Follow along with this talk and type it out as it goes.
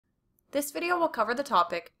This video will cover the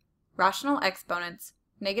topic rational exponents,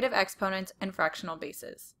 negative exponents, and fractional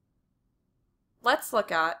bases. Let's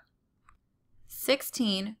look at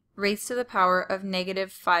 16 raised to the power of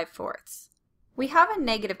negative 5/4. We have a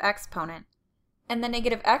negative exponent, and the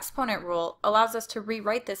negative exponent rule allows us to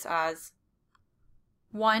rewrite this as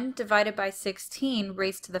 1 divided by 16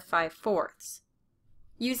 raised to the 5/4.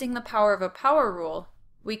 Using the power of a power rule,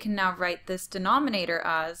 we can now write this denominator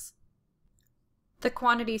as the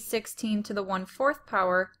quantity 16 to the 1/4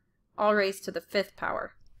 power, all raised to the 5th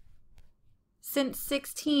power. Since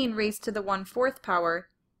 16 raised to the 1/4 power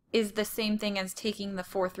is the same thing as taking the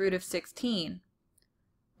 4th root of 16,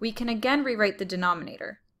 we can again rewrite the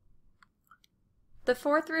denominator. The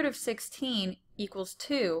 4th root of 16 equals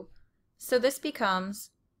 2, so this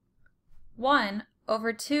becomes 1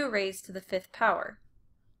 over 2 raised to the 5th power.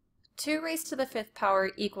 2 raised to the 5th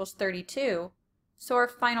power equals 32, so our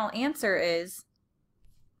final answer is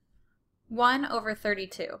 1 over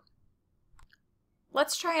 32.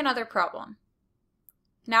 Let's try another problem.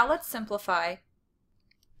 Now let's simplify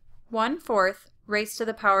 1/4 raised to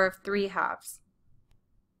the power of 3/2.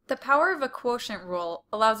 The power of a quotient rule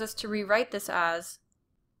allows us to rewrite this as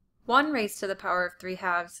 1 raised to the power of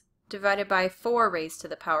 3/2 divided by 4 raised to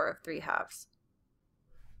the power of 3/2.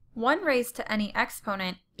 1 raised to any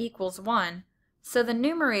exponent equals 1, so the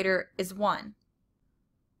numerator is 1.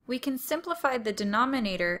 We can simplify the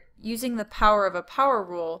denominator using the power of a power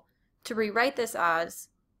rule to rewrite this as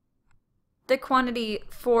the quantity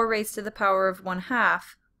 4 raised to the power of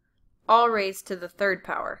 1/2, all raised to the 3rd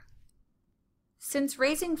power. Since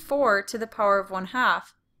raising 4 to the power of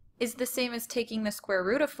 1/2 is the same as taking the square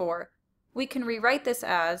root of 4, we can rewrite this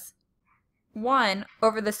as 1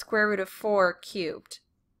 over the square root of 4 cubed.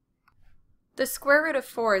 The square root of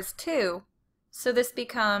 4 is 2, so this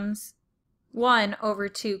becomes 1 over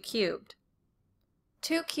 2 cubed.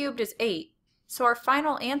 2 cubed is 8, so our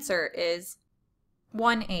final answer is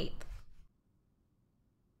 1/8.